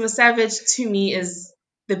listen, Tiwa Savage to me is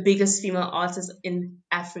the biggest female artist in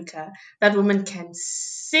Africa. That woman can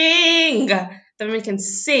sing. That woman can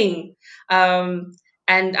sing. Um,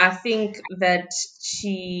 and I think that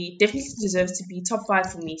she definitely deserves to be top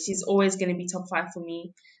five for me. She's always going to be top five for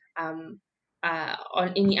me. Um,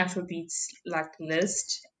 on any Afrobeats like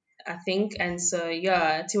list, I think. And so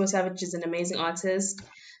yeah, Tiwa Savage is an amazing artist.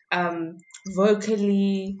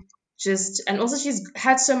 Vocally, just and also she's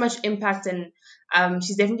had so much impact, and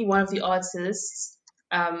she's definitely one of the artists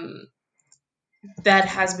um that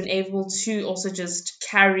has been able to also just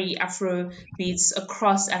carry Afro beats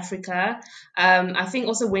across Africa. I think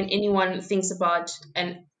also when anyone thinks about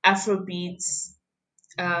an Afro beats,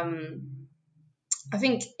 I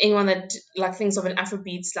think anyone that like thinks of an Afro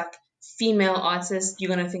beats like female artist, you're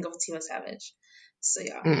gonna think of Tiwa Savage. So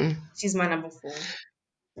yeah, Mm-mm. she's my number four.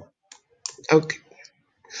 Okay.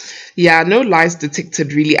 Yeah, no lies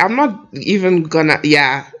detected, really. I'm not even gonna.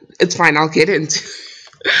 Yeah, it's fine. I'll get into.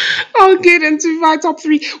 I'll get into my top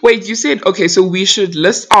three. Wait, you said okay, so we should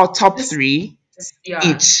list our top Just, three just yeah,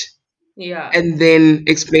 each yeah, and then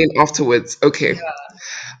explain afterwards. Okay. yeah.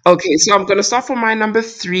 Okay, so I'm gonna start from my number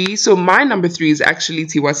three. So my number three is actually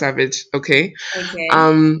Tiwa Savage. Okay. Okay.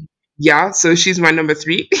 Um yeah, so she's my number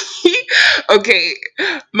three. Okay.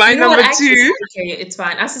 My You know what? number Actually, two. okay, it's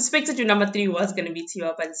fine. I suspected your number three was gonna be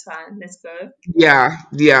Tiwa, but it's fine. Let's go.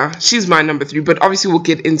 Yeah, she's my number three, but obviously we'll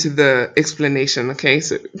get into the explanation, okay?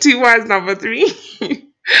 So Tiwa is number three.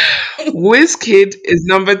 Kid is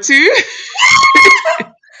number two.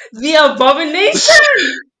 The abomination.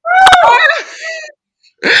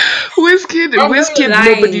 Oh, Wizkid, I'm not even Wizkid,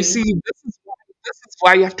 nobody lying. see. This is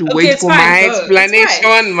why you have to Okay, wait it's for fine. my Go. It's fine.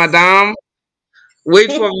 explanation, madam.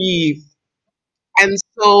 Wait for me. And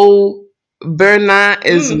so Berna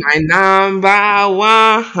is Mm, my number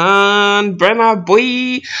one. Berna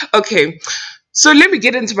boy. Okay. So let me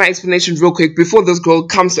get into my explanation real quick before this girl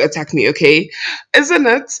comes to attack me, okay? Isn't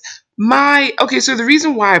it? So the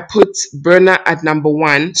reason why I put Burner at number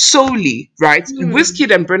one solely, right? mm,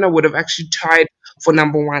 Wizkid and Burner would have actually tied for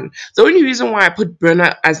number one. The only reason why I put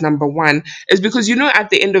Burner as number one is because at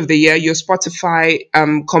the end of the year your Spotify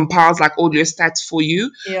compiles like all your stats for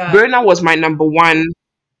you. yeah. Burner was my number one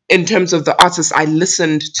in terms of the artists I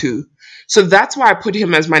listened to. So that's why I put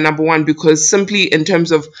him as my number one because simply in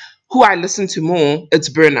terms of who I listen to more, it's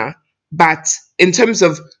Burner. But in terms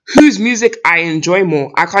of whose music I enjoy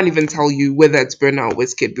more, I can't even tell you whether it's Burner or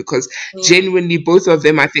Wizkid because Mm, genuinely both of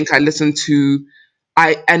them I think I listen to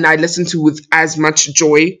with as much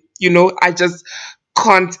joy. I just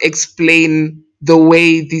can't explain the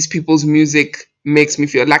way these people's music makes me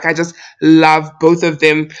feel. Like I just love both of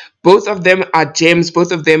them. Both of them are gems.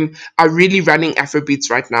 Both of them are really running Afrobeats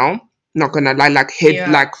right now. Not gonna lie, like head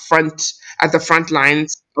yeah. like front at the front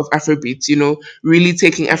lines of Afrobeats, really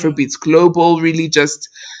taking Mm, Afrobeats global, really just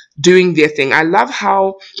doing their thing. I love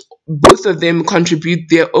how both of them contribute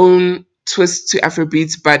their own twist to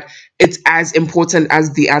Afrobeats, but it's as important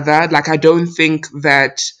as the other. Like I don't think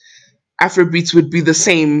that Afrobeats would be the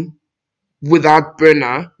same without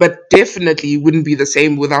Burner, but definitely wouldn't be the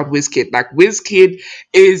same without Wizkid. Like Wizkid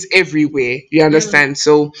is everywhere. You mm, understand?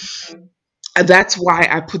 So mm. that's why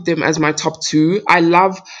I put them as my top two. I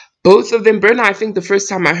love both of them. Burner, I think the first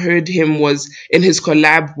time I heard him was in his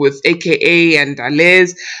collab with AKA and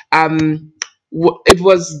Alez. It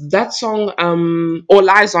was that song, All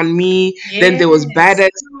Eyes on Me. Then there was Yes.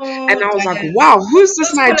 Baddest. And Oh, I was like, damn. wow, who's this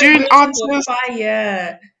Those Nigerian collaborations were artist?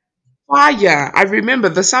 fire. Fire. I remember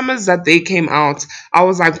the summers that they came out. I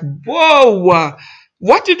was like, whoa,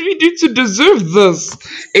 what did we do to deserve this?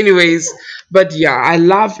 Anyways, but yeah, I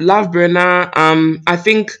love Brenna. I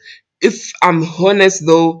think if I'm honest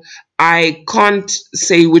though, I can't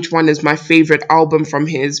say which one is my favorite album from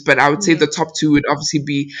his, but I would say Mm. the top two would obviously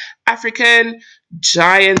be African,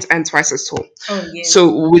 Giant, and Twice as Tall. Oh, yes.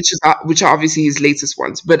 So which are obviously his latest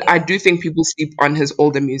ones, but I Yeah. do think people sleep on his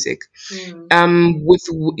older music. Mm.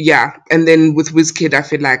 Yeah, and then with Wizkid, I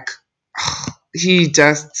feel like he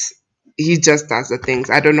just he just does the things.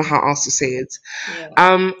 I don't know how else to say it.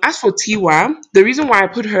 Yeah. As for Tiwa, the reason why I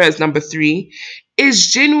put her as number three is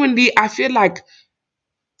genuinely I feel like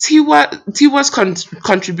Tiwa's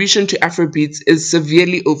contribution to Afrobeats is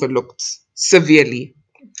severely overlooked. Severely.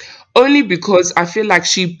 Only because I feel like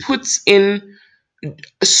she puts in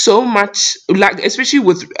so much, like especially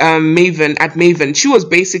with Maven at Maven, she was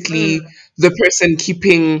basically Mm. the person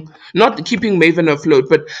keeping not keeping Maven afloat,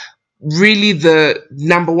 but really the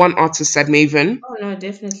number one artist at Maven. Oh, no,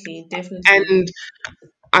 definitely. Definitely. And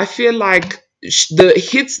I feel like the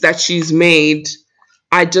hits that she's made,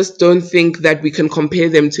 I just don't think that we can compare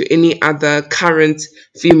them to any other current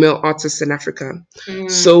female artist in Africa. Mm.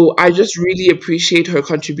 So I just really appreciate her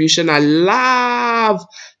contribution. I love,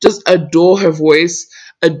 just adore her voice,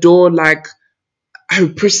 adore like her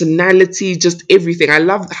personality, just everything. I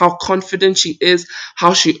love how confident she is,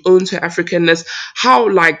 how she owns her Africanness, how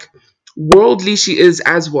like worldly she is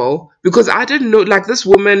as well. Because I didn't know, like, this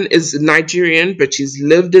woman is Nigerian, but she's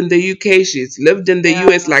lived in the UK, she's lived in the Yeah.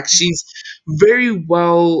 US, like she's very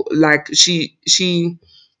well, like she's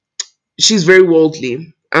very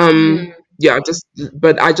worldly. Mm. Yeah, just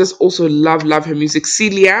but I just also love her music.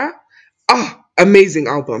 Celia, amazing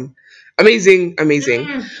album. Amazing, amazing.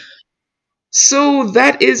 Mm. So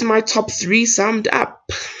that is my top three summed up.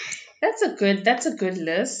 That's a good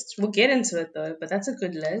list. We'll get into it though, but that's a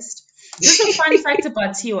good list. Just a fun fact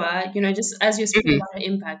about Tiwa, just as you're speaking Mhm. about her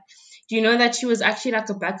impact, do you know that she was actually like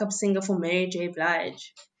a backup singer for Mary J.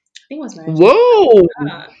 Blige? I think it was Mary J. Whoa!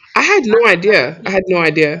 Blige. I had no idea. I Yeah. had no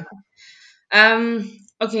idea.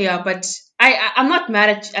 Okay, yeah, but I'm not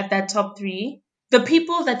mad at that top three. The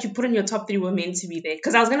people that you put in your top three were meant to be there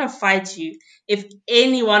because I was gonna fight you if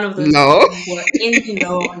any one of those No. people were anything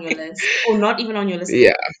lower on your list or not even on your list at Yeah.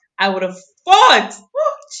 all. I would have fought.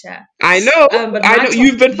 Woo, chat. I know. But I my know. top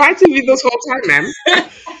You've been fighting me this whole time, man.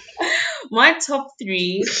 my top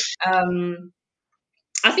three,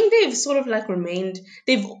 I think they've sort of like remained.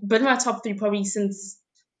 They've been my top three probably since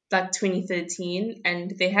like 2013,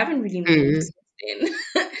 and they haven't really moved Mm, since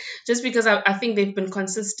then. Just because I think they've been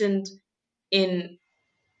consistent in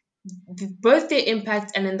both their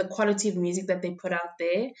impact and in the quality of music that they put out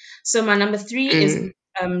there. So my number three is mm.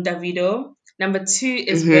 Davido. Number two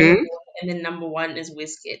is Burna Mm-hmm. Boy, and then number one is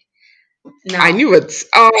Wizkid. I Now, knew it.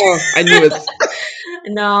 Oh, I knew it.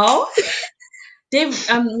 now,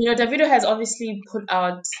 Davido has obviously put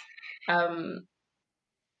out, um,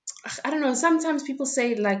 I don't know. Sometimes people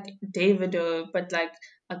say like Davido, but like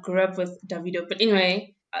I grew up with Davido. But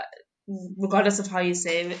anyway, regardless of how you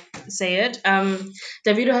say it,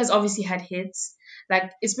 Davido has obviously had hits.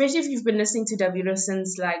 Like especially if you've been listening to Davido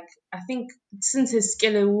since like I think since his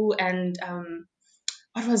Skelewu and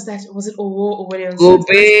what was that? Was it Owo or whatever? Since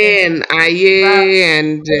those days, Gobe and bruh, Aye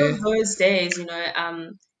and all of those days,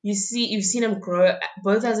 you've seen him grow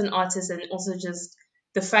both as an artist and also just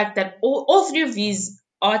the fact that all three of these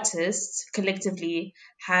artists collectively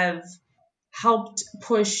have helped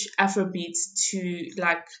push Afrobeats to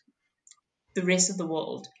like the rest of the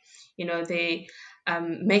world. They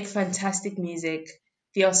make fantastic music.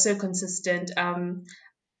 They are so consistent.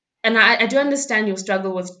 And I do understand your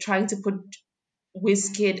struggle with trying to put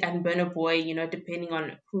Wizkid and Burna Boy, depending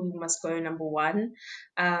on who must go number one.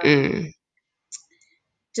 Um, mm,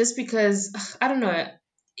 just because I don't know.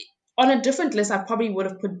 On a different list, I probably would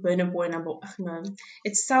have put Burna Boy number. No,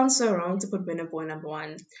 it sounds so wrong to put Burna Boy number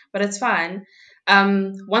one, but it's fine.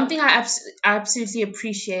 One thing I absolutely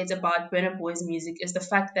appreciate about Burna Boy's music is the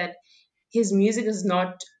fact that his music is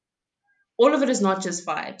not all of it is not just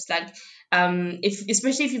vibes. Like, if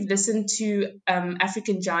especially if you've listened to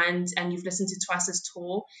African Giant and you've listened to Twice as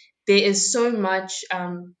Tall, there is so much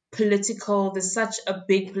political. There's such a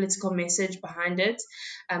big political message behind it.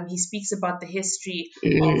 He speaks about the history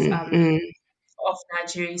of mm, um, mm, of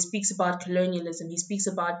Nigeria. He speaks about colonialism. He speaks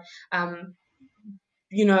about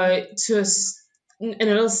you know, to us in a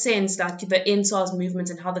little sense, like the NSARS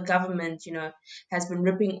movement and how the government, has been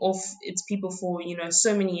ripping off its people for,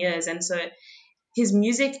 so many years. And so his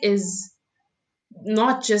music is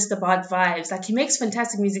not just about vibes. Like he makes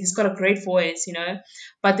fantastic music. He's got a great voice,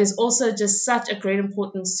 but there's also just such a great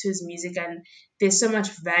importance to his music and there's so much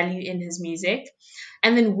value in his music.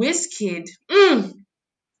 And then Wizkid,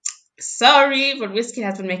 sorry, but Whiskey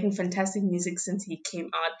has been making fantastic music since he came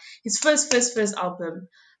out. His first album,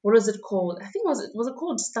 what was it called? I think was it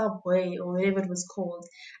called Starboy or whatever it was called.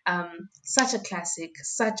 Such a classic,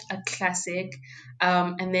 such a classic.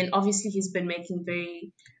 And then obviously he's been making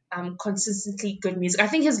very consistently good music. I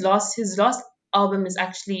think his last album is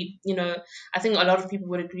actually, I think a lot of people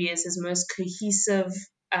would agree is his most cohesive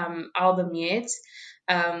album yet.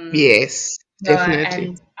 Um, yes, yeah, definitely.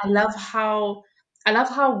 and I love how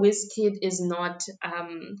Wizkid is not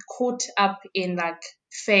caught up in like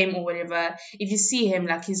fame or whatever. If you see him,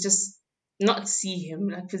 like he's just not see him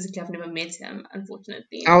like physically. I've never met him,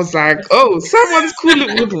 unfortunately. I was like, But oh, someone's cool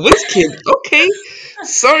with Wizkid. Okay, but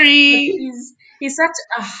sorry. he's such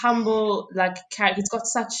a humble like character.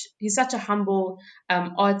 He's such a humble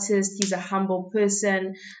artist. He's a humble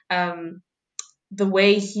person. Um, the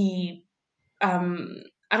way he um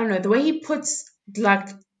I don't know, the way he puts like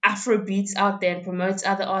Afro beats out there and promotes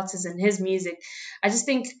other artists and his music. I just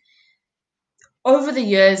think over the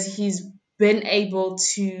years he's been able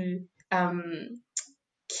to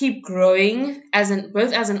keep growing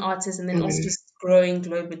both as an artist and then also Mm, just growing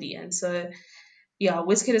globally. And so yeah,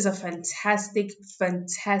 Wizkid is a fantastic,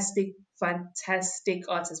 fantastic, fantastic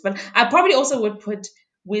artist. But I probably also would put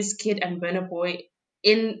Wizkid and Burna Boy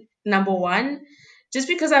in number one, just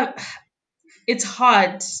because it's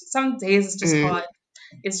hard. Some days it's just mm, hard.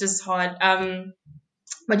 It's just hard.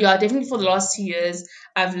 But yeah, definitely for the last 2 years,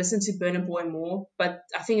 I've listened to Burna Boy more. But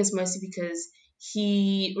I think it's mostly because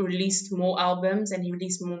he released more albums and he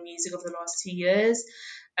released more music over the last 2 years.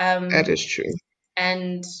 that Um, is true.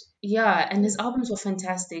 and yeah, and his albums were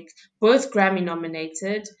fantastic. Both Grammy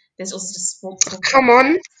nominated. Let's also just talk about Come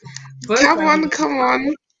on, that. Both come Grammy on, come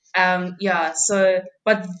on. nominated. Yeah. So,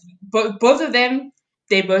 but both of them,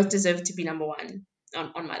 they both deserve to be number one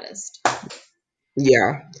on my list.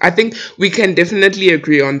 Yeah, I think we can definitely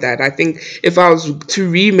agree on that. I think if I was to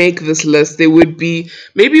remake this list, there would be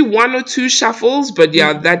maybe one or two shuffles, but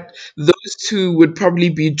yeah, Mm, that those two would probably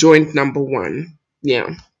be joint number one.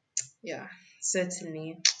 Yeah. yeah,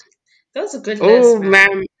 certainly. That was a good list, Oh man.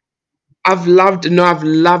 man, I've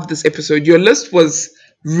loved this episode. Your list was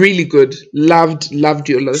really good. Loved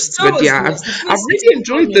your list. So But was yeah, yours. The I've first six really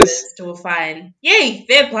people on enjoyed your this. list were fine. Yay,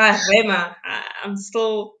 Vema. I'm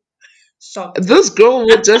still shocked. This girl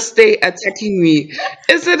would just stay attacking me.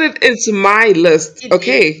 Isn't it? It's my list. It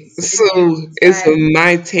Okay. is. It So is. it's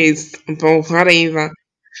my taste. But whatever.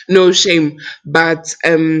 No shame. But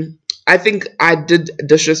I think I did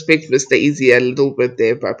disrespect Mr. Easy a little bit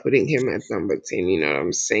there by putting him at number 10. You know what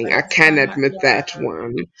I'm saying? But I it's can fine. admit that Yeah.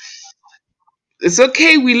 one. It's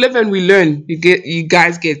okay. We live and we learn. You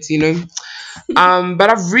guys get, But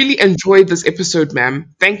I've really enjoyed this episode,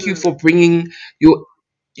 ma'am. Thank you Mm. for bringing your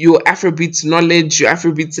your Afrobeats knowledge, your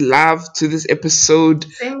Afrobeats love to this episode.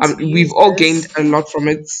 Same to We've you, all gained sis. a lot from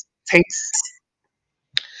it. Thanks.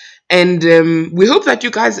 And we hope that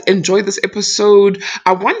you guys enjoy this episode.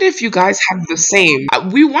 I wonder if you guys have the same.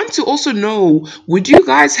 We want to also know, would you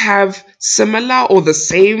guys have similar or the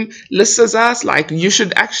same lists as us? Like, you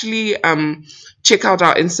should actually check out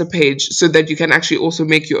our Insta page so that you can actually also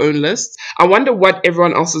make your own list. I wonder what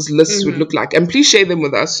everyone else's lists would Hmm. look like. And please share them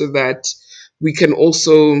with us so that we can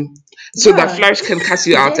also so that Yeah. Flourish can cuss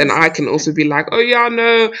you out and Yes. I can also be like, oh yeah,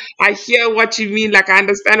 no, I hear what you mean. Like I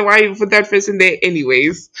understand why you put that person there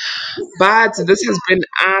anyways. But this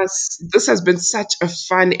has been such a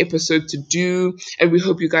fun episode to do, and we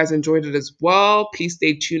hope you guys enjoyed it as well. Please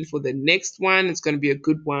stay tuned for the next one. It's going to be a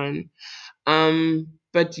good one.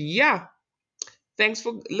 But yeah, thanks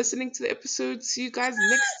for listening to the episode. See you guys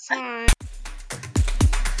next time.